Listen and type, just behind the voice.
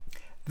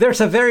There's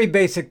a very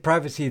basic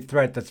privacy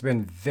threat that's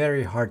been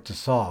very hard to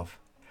solve.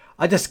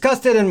 I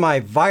discussed it in my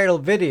viral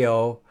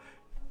video,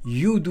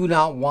 You Do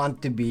Not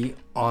Want to Be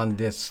on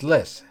This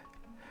List.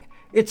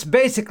 It's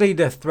basically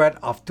the threat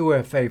of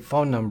 2FA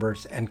phone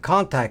numbers and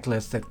contact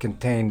lists that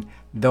contain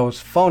those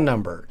phone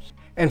numbers.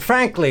 And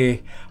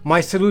frankly,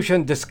 my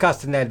solution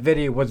discussed in that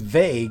video was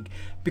vague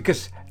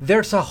because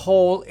there's a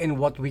hole in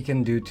what we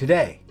can do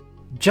today.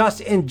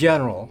 Just in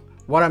general,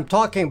 what I'm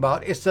talking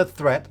about is the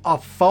threat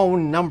of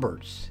phone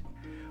numbers.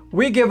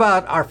 We give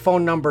out our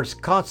phone numbers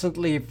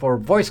constantly for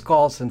voice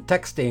calls and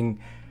texting,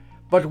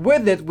 but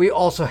with it, we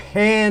also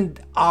hand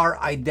our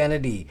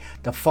identity.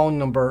 The phone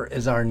number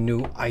is our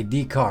new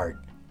ID card.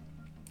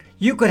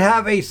 You could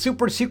have a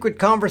super secret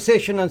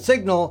conversation on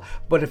Signal,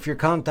 but if your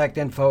contact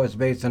info is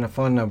based on a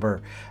phone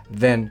number,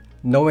 then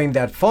knowing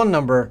that phone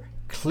number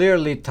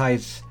clearly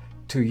ties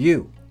to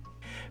you.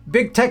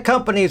 Big tech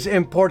companies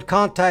import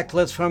contact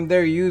lists from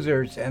their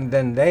users, and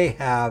then they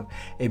have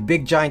a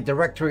big giant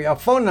directory of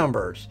phone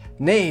numbers,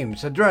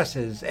 names,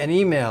 addresses, and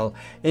email,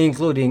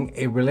 including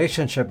a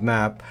relationship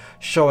map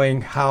showing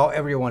how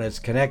everyone is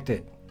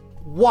connected.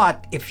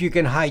 What if you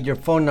can hide your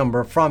phone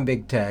number from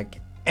big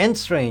tech and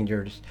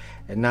strangers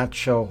and not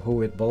show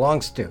who it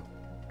belongs to?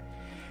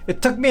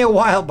 It took me a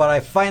while, but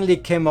I finally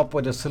came up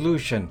with a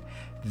solution.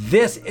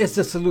 This is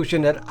the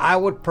solution that I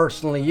would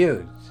personally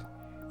use.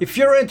 If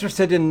you're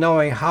interested in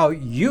knowing how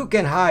you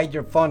can hide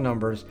your phone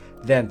numbers,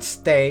 then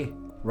stay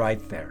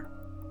right there.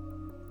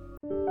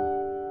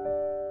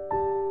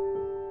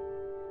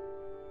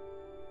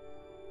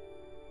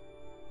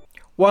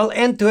 While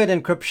end-to-end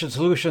encryption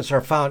solutions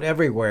are found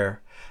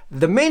everywhere,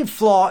 the main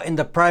flaw in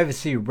the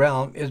privacy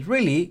realm is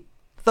really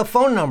the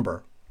phone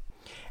number.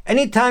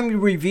 Anytime you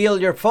reveal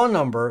your phone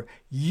number,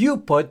 you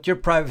put your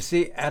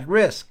privacy at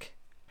risk.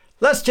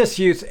 Let's just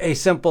use a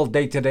simple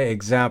day-to-day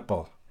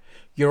example.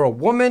 You're a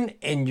woman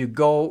and you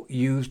go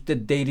use the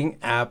dating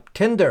app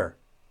Tinder.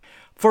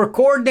 For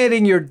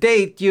coordinating your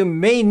date, you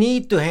may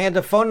need to hand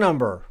a phone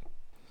number.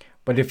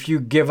 But if you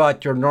give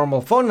out your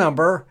normal phone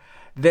number,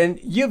 then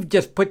you've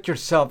just put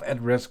yourself at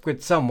risk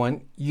with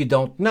someone you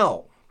don't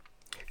know.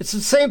 It's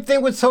the same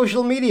thing with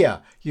social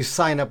media. You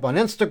sign up on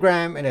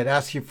Instagram and it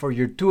asks you for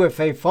your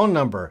 2FA phone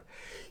number.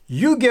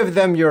 You give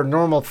them your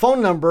normal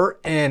phone number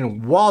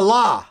and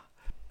voila!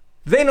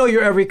 They know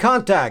your every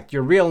contact,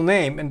 your real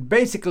name, and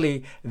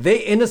basically they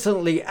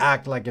innocently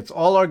act like it's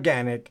all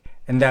organic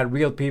and that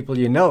real people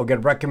you know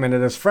get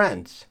recommended as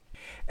friends.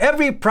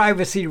 Every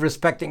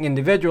privacy-respecting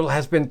individual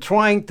has been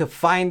trying to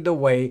find a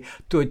way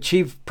to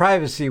achieve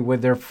privacy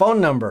with their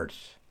phone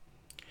numbers.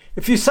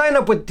 If you sign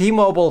up with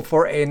T-Mobile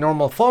for a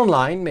normal phone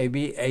line,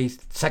 maybe a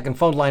second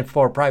phone line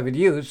for private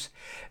use,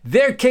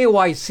 their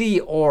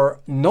KYC or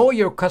Know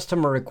Your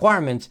Customer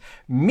requirements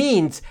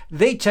means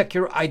they check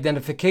your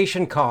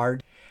identification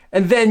card,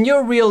 and then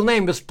your real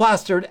name is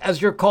plastered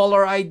as your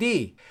caller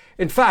ID.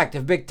 In fact,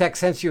 if Big Tech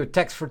sends you a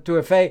text for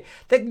 2FA,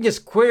 they can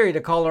just query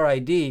the caller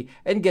ID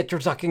and get your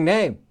sucking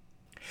name.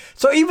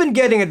 So even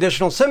getting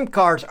additional SIM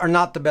cards are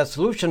not the best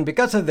solution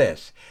because of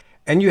this.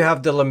 And you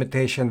have the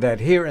limitation that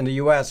here in the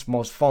US,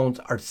 most phones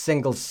are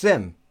single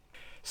SIM.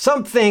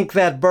 Some think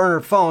that burner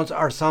phones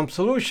are some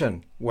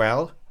solution.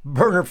 Well,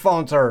 burner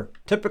phones are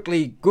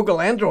typically Google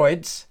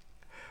Androids.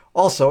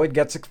 Also, it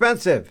gets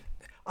expensive.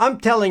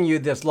 I'm telling you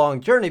this long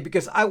journey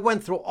because I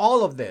went through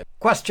all of this,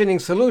 questioning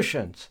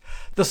solutions.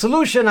 The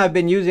solution I've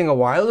been using a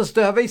while is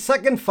to have a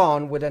second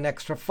phone with an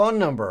extra phone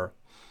number.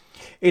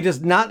 It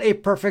is not a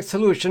perfect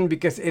solution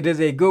because it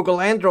is a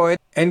Google Android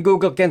and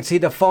Google can see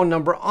the phone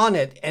number on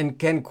it and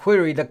can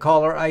query the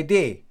caller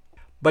ID.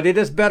 But it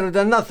is better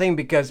than nothing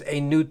because a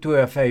new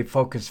 2FA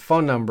focused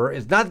phone number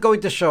is not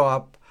going to show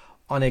up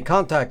on a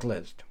contact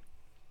list.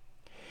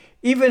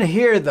 Even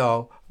here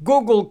though,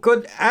 Google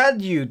could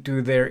add you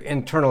to their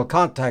internal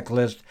contact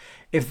list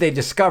if they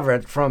discover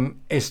it from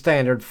a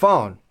standard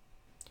phone.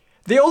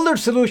 The older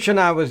solution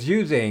I was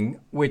using,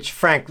 which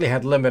frankly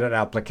had limited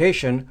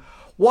application,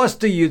 was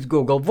to use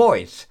Google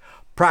Voice.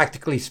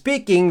 Practically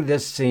speaking,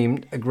 this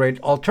seemed a great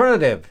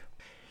alternative.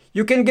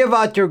 You can give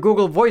out your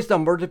Google Voice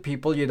number to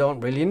people you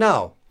don't really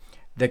know.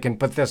 They can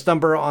put this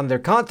number on their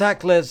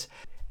contact list,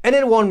 and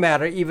it won't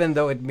matter even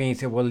though it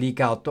means it will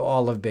leak out to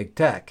all of Big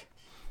Tech.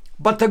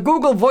 But the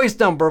Google Voice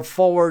number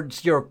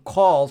forwards your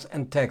calls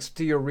and texts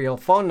to your real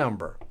phone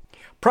number.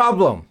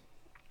 Problem: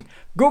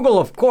 Google,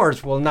 of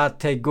course, will not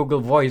take Google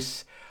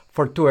Voice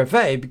for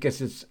 2FA because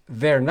it's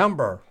their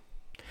number.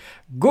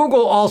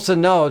 Google also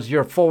knows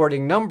your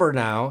forwarding number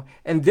now,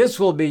 and this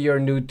will be your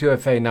new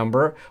 2FA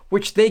number,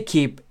 which they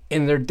keep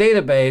in their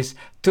database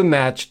to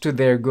match to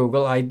their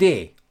Google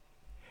ID.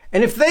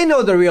 And if they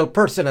know the real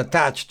person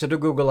attached to the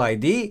Google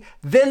ID,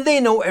 then they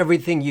know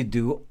everything you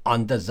do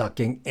on the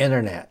zucking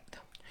internet.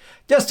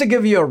 Just to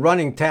give you a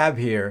running tab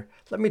here,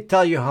 let me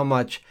tell you how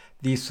much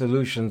these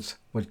solutions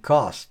would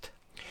cost.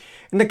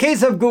 In the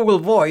case of Google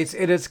Voice,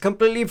 it is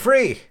completely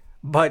free,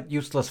 but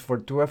useless for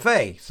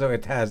 2FA, so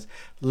it has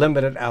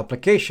limited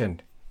application,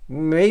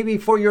 maybe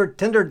for your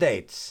Tinder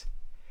dates.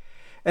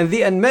 And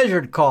the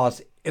unmeasured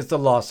cost is the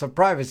loss of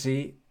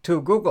privacy to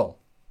Google.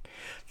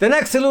 The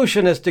next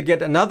solution is to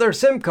get another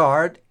SIM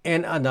card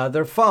and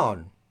another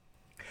phone.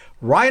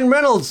 Ryan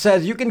Reynolds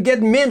says you can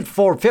get Mint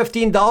for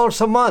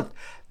 $15 a month.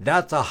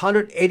 That's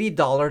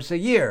 $180 a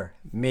year,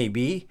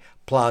 maybe,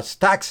 plus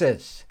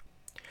taxes.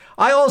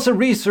 I also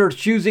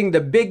researched using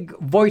the big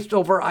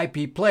voice-over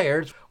IP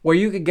players where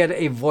you can get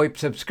a VoIP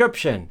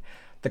subscription.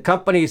 The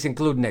companies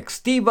include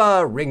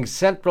Nextiva,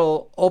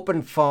 RingCentral,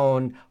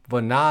 OpenPhone,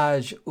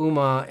 Vonage,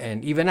 Ooma,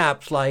 and even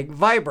apps like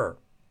Viber.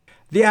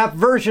 The app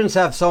versions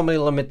have so many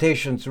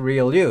limitations to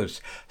real use.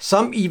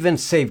 Some even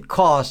save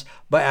costs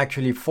by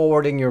actually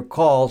forwarding your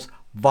calls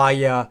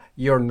via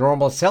your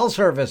normal cell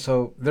service,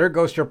 so there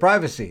goes your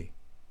privacy.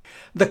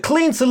 The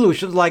clean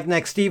solutions like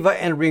Nextiva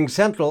and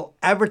RingCentral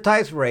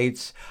advertise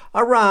rates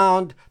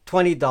around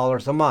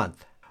 $20 a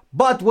month.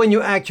 But when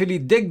you actually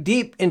dig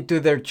deep into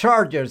their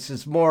charges,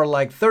 it's more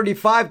like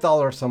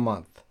 $35 a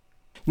month.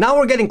 Now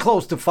we're getting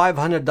close to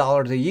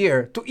 $500 a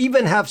year to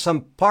even have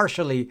some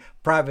partially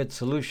private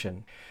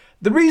solution.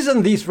 The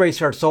reason these rates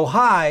are so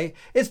high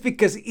is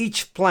because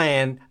each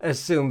plan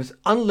assumes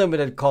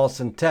unlimited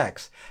calls and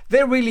texts.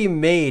 They're really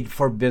made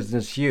for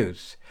business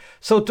use.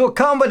 So to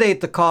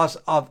accommodate the cost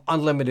of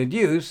unlimited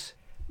use,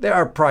 they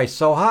are priced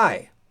so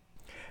high.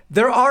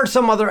 There are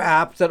some other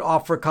apps that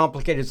offer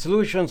complicated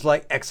solutions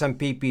like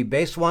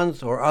XMPP-based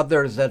ones or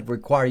others that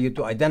require you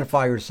to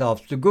identify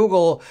yourselves to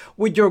Google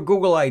with your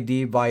Google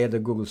ID via the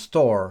Google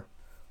Store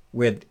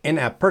with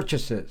in-app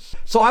purchases.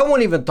 So I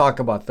won't even talk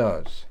about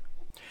those.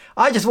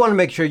 I just want to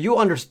make sure you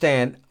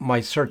understand my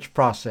search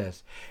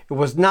process. It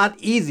was not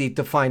easy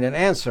to find an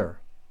answer.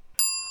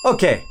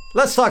 Okay,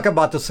 let's talk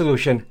about the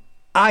solution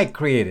I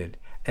created.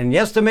 And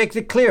yes, to make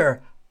it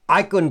clear,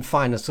 I couldn't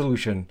find a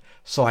solution,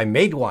 so I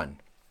made one.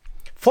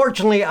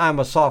 Fortunately, I'm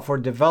a software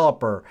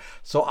developer,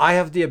 so I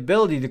have the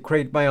ability to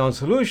create my own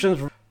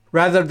solutions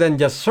rather than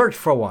just search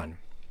for one.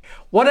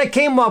 What I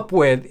came up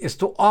with is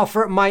to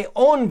offer my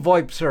own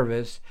VoIP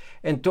service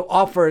and to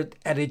offer it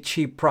at a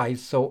cheap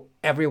price so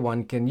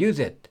everyone can use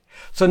it.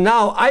 So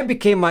now I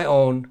became my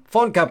own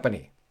phone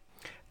company.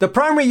 The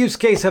primary use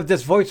case of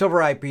this voice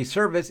over IP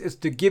service is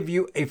to give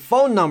you a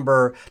phone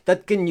number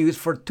that can use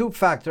for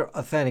two-factor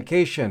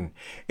authentication.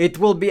 It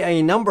will be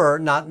a number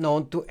not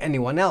known to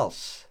anyone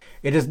else.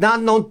 It is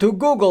not known to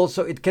Google,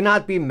 so it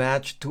cannot be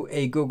matched to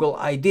a Google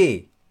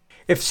ID.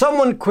 If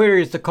someone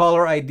queries the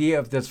caller ID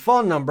of this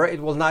phone number,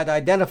 it will not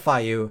identify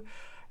you,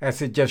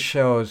 as it just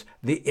shows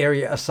the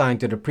area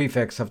assigned to the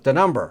prefix of the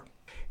number.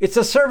 It's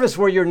a service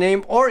where your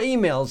name or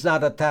email is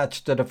not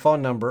attached to the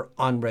phone number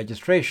on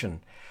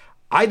registration.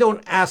 I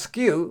don't ask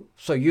you,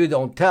 so you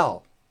don't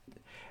tell.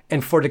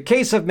 And for the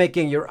case of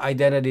making your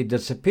identity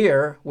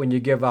disappear when you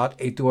give out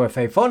a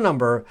 2FA phone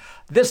number,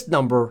 this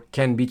number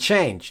can be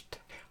changed.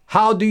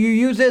 How do you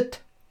use it?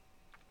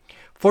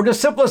 For the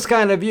simplest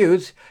kind of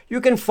use, you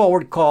can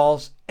forward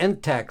calls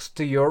and text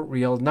to your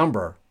real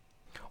number.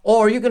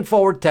 Or you can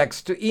forward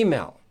text to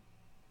email.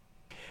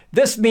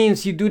 This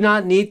means you do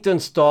not need to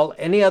install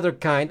any other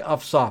kind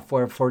of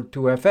software for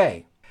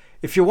 2FA.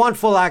 If you want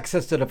full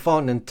access to the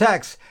phone and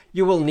text,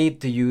 you will need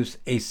to use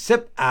a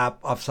SIP app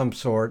of some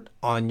sort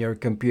on your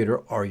computer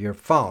or your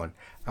phone.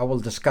 I will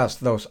discuss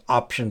those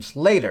options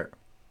later.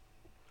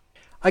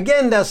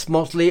 Again, that's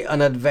mostly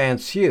an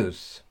advanced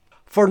use.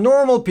 For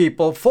normal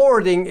people,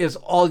 forwarding is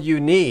all you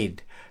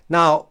need.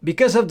 Now,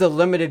 because of the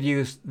limited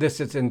use this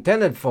is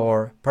intended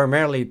for,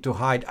 primarily to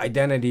hide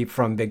identity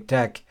from big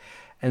tech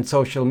and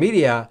social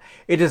media,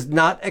 it is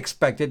not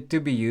expected to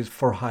be used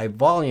for high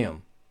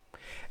volume.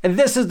 And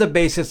this is the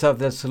basis of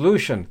the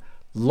solution.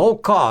 Low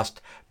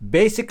cost,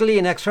 basically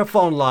an extra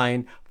phone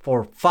line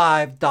for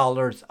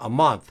 $5 a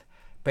month.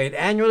 Paid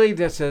annually,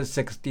 this is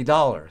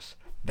 $60.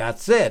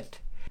 That's it.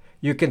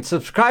 You can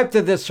subscribe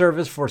to this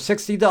service for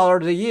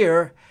 $60 a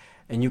year,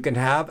 and you can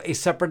have a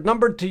separate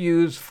number to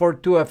use for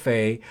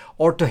 2FA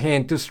or to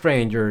hand to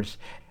strangers.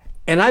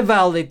 And I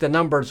validate the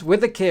numbers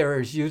with the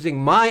carriers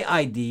using my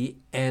ID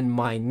and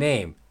my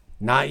name,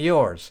 not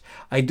yours.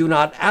 I do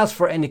not ask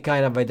for any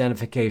kind of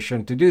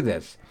identification to do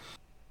this.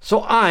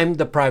 So I'm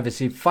the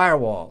privacy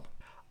firewall.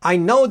 I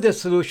know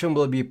this solution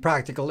will be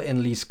practical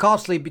and least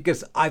costly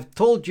because I've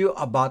told you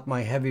about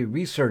my heavy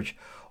research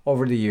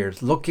over the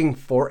years looking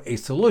for a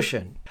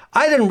solution.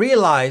 I didn't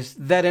realize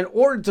that in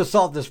order to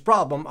solve this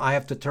problem, I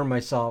have to turn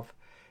myself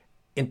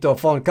into a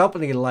phone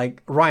company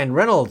like Ryan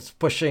Reynolds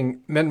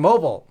pushing Mint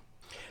Mobile.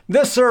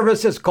 This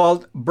service is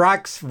called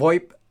Brax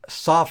VoIP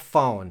Soft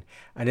Phone,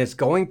 and it's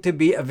going to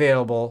be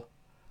available,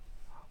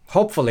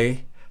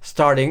 hopefully,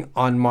 starting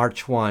on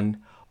March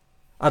 1.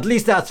 At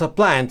least that's a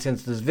plan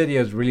since this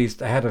video is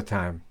released ahead of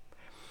time.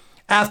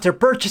 After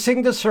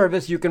purchasing the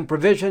service, you can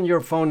provision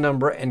your phone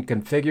number and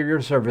configure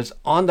your service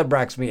on the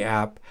BraxMe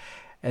app,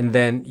 and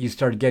then you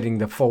start getting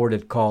the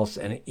forwarded calls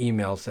and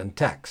emails and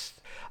texts.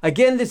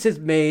 Again, this is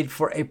made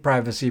for a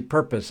privacy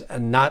purpose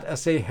and not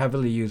as a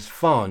heavily used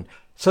phone.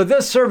 So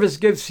this service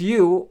gives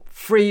you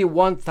free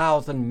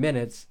 1,000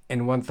 minutes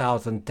and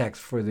 1,000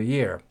 texts for the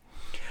year.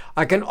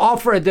 I can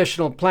offer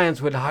additional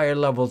plans with higher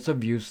levels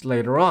of use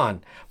later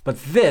on,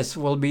 but this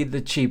will be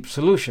the cheap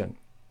solution.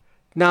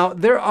 Now,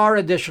 there are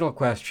additional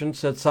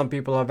questions that some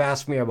people have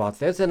asked me about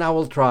this, and I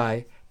will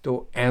try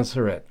to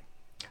answer it.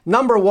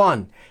 Number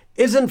one,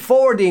 isn't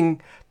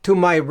forwarding to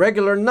my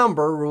regular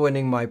number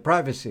ruining my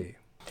privacy?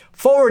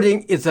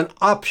 Forwarding is an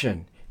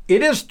option.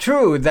 It is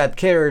true that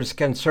carriers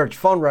can search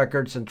phone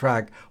records and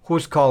track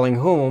who's calling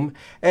whom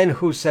and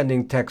who's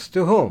sending text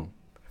to whom.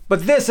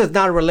 But this is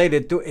not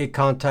related to a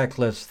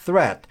contactless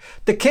threat.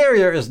 The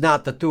carrier is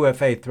not the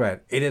 2FA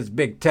threat. It is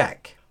big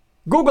tech.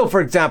 Google, for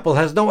example,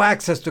 has no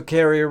access to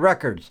carrier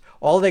records.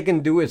 All they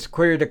can do is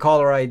query the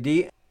caller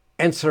ID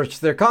and search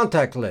their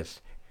contact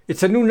list.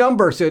 It's a new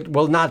number, so it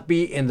will not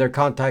be in their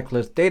contact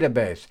list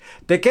database.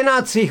 They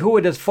cannot see who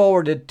it is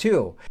forwarded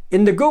to.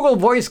 In the Google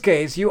Voice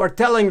case, you are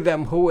telling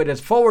them who it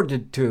is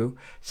forwarded to,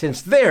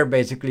 since there,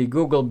 basically,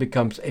 Google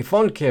becomes a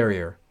phone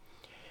carrier.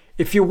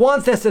 If you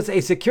want this as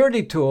a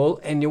security tool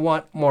and you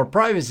want more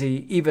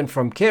privacy, even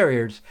from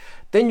carriers,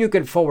 then you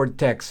can forward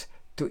text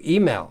to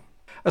email,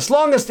 as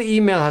long as the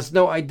email has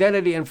no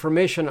identity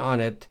information on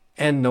it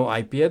and no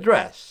IP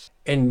address.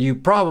 And you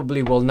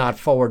probably will not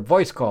forward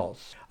voice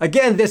calls.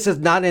 Again, this is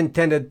not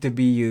intended to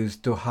be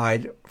used to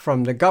hide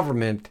from the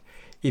government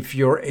if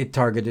you're a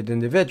targeted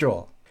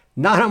individual.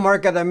 Not a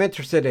market I'm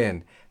interested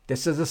in.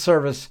 This is a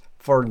service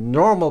for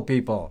normal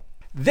people.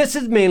 This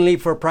is mainly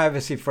for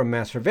privacy from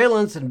mass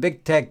surveillance and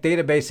big tech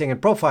databasing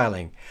and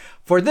profiling.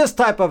 For this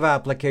type of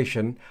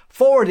application,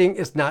 forwarding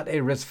is not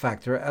a risk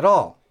factor at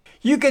all.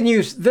 You can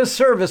use this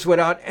service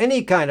without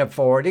any kind of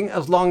forwarding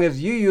as long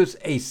as you use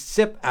a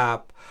SIP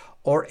app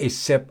or a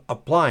SIP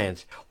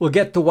appliance. We'll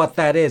get to what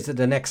that is in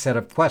the next set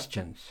of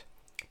questions.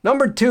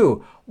 Number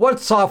two, what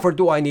software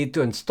do I need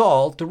to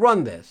install to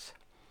run this?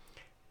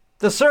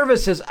 The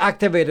service is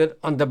activated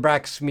on the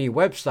BraxMe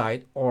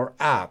website or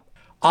app.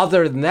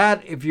 Other than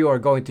that, if you are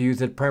going to use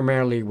it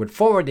primarily with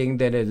forwarding,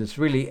 then it is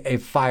really a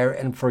fire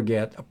and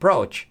forget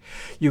approach.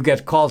 You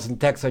get calls and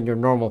texts on your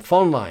normal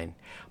phone line,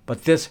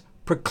 but this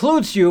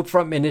precludes you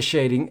from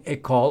initiating a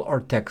call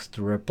or text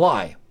to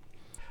reply.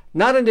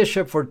 Not an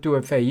issue for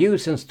 2FA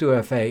use, since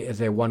 2FA is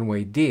a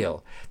one-way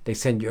deal. They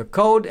send you a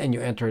code and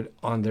you enter it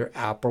on their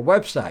app or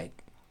website.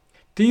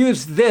 To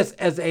use this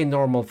as a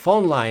normal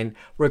phone line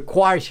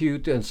requires you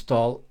to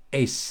install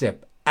a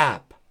SIP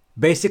app.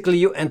 Basically,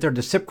 you enter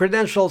the SIP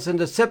credentials in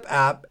the SIP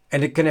app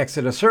and it connects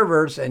to the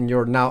servers and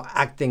you're now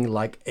acting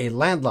like a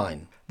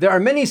landline. There are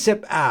many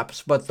SIP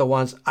apps, but the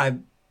ones I've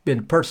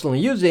been personally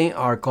using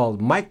are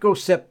called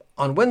MicroSIP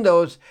on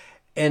Windows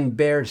and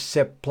Bear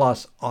SIP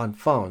Plus on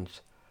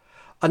phones.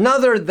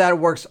 Another that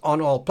works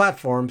on all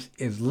platforms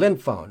is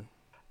Linphone.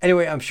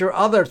 Anyway, I'm sure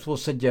others will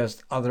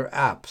suggest other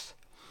apps.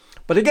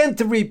 But again,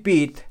 to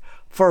repeat,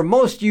 for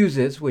most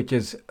uses, which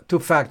is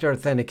two-factor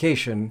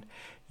authentication,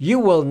 you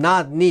will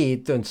not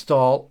need to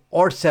install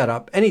or set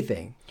up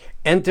anything.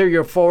 Enter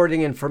your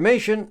forwarding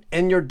information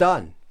and you're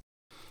done.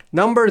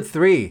 Number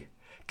three,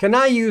 can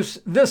I use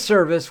this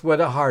service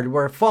with a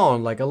hardware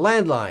phone like a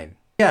landline?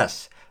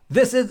 Yes.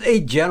 This is a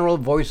general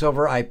voice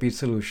over IP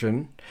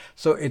solution,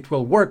 so it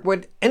will work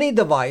with any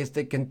device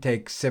that can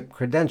take SIP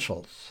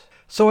credentials.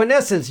 So in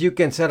essence, you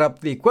can set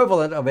up the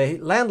equivalent of a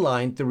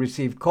landline to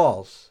receive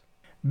calls.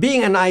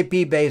 Being an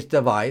IP-based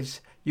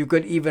device, you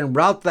could even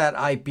route that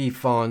IP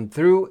phone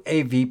through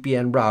a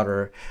VPN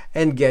router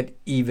and get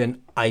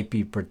even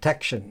IP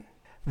protection.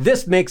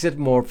 This makes it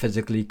more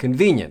physically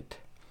convenient.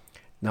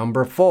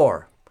 Number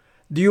four,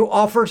 do you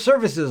offer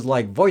services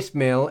like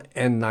voicemail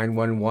and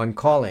 911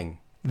 calling?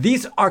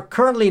 These are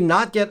currently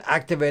not yet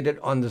activated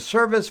on the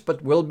service,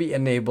 but will be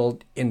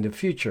enabled in the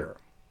future.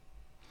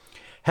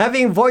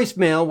 Having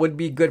voicemail would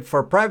be good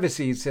for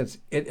privacy since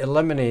it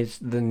eliminates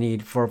the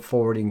need for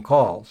forwarding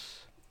calls.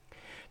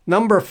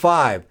 Number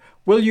five,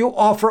 will you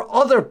offer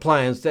other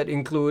plans that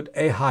include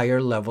a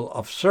higher level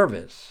of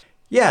service?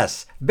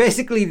 Yes,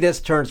 basically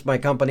this turns my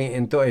company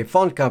into a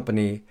phone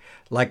company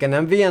like an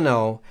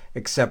MVNO,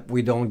 except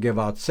we don't give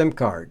out SIM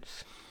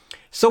cards.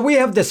 So we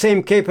have the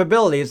same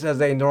capabilities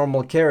as a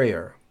normal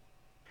carrier.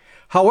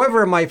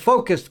 However, my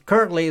focus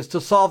currently is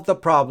to solve the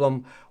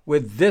problem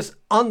with this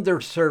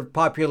underserved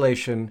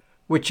population,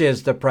 which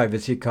is the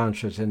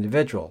privacy-conscious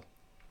individual.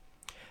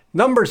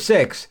 Number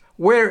six,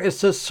 where is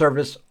this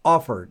service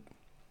offered?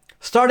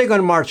 Starting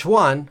on March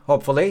 1,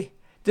 hopefully,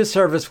 this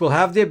service will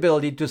have the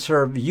ability to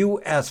serve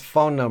US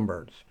phone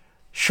numbers.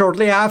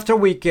 Shortly after,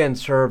 we can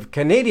serve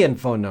Canadian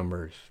phone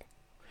numbers.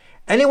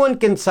 Anyone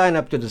can sign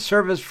up to the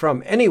service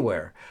from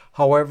anywhere.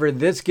 However,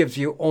 this gives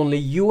you only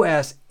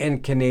US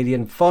and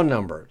Canadian phone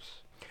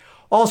numbers.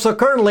 Also,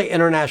 currently,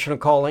 international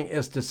calling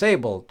is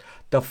disabled.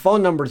 The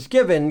phone numbers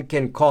given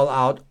can call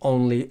out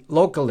only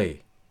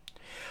locally.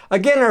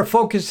 Again, our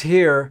focus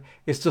here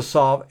is to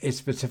solve a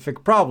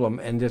specific problem,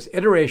 and this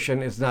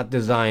iteration is not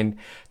designed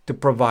to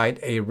provide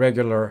a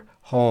regular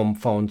home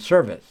phone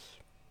service.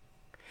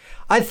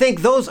 I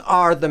think those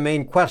are the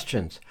main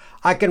questions.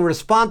 I can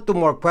respond to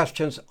more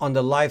questions on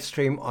the live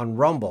stream on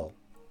Rumble.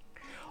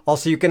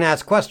 Also, you can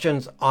ask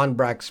questions on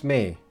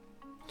BraxMe.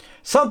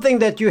 Something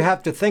that you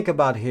have to think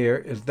about here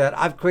is that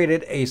I've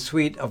created a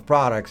suite of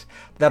products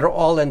that are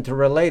all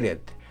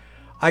interrelated.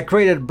 I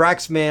created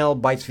Brax Mail,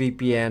 Bytes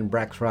VPN,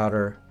 Brax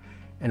Router,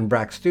 and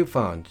Brax 2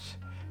 phones.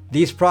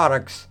 These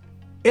products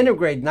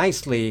integrate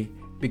nicely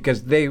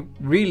because they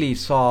really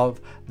solve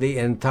the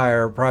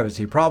entire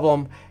privacy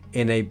problem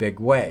in a big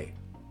way.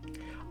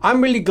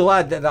 I'm really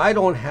glad that I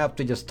don't have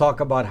to just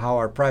talk about how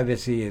our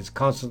privacy is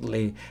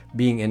constantly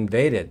being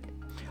invaded.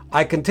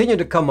 I continue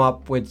to come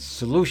up with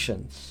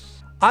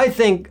solutions. I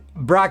think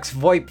Brax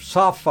VoIP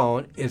soft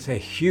phone is a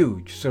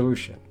huge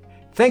solution.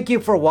 Thank you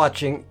for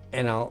watching,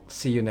 and I'll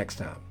see you next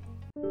time.